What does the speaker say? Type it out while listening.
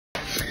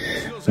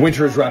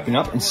winter is wrapping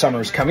up and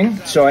summer is coming.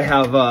 So I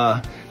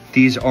have,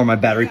 these are my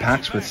battery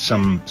packs with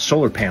some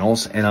solar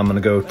panels, and I'm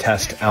gonna go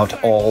test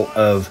out all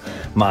of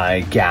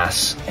my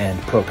gas and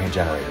propane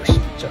generators.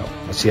 So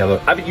let's see how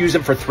I've been using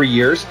them for 3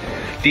 years.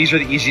 These are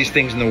the easiest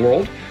things in the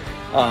world,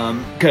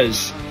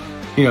 because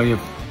you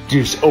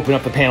just open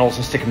up the panels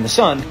and stick them in the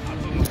sun.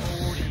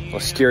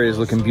 Wisteria is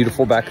looking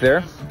beautiful back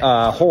there.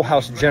 Whole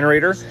house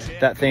generator.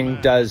 That thing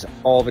does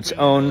all of its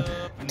own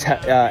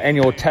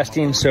annual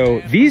testing.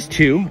 So these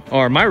two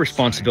are my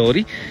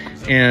responsibility.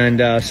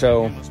 And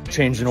so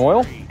changing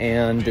oil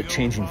and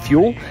changing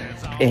fuel.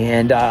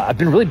 And I've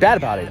been really bad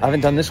about it. I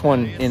haven't done this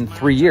one in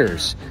 3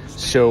 years.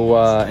 So,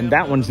 and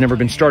that one's never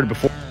been started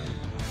before.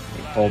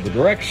 Follow the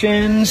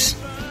directions.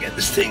 Get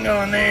this thing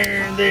on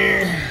there and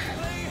there.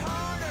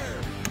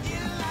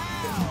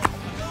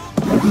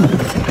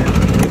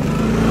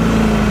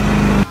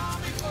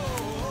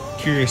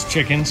 Curious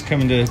chickens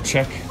coming to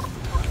check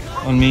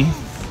on me.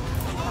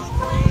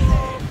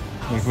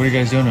 Like, what are you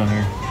guys doing on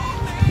here?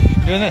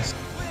 Doing this.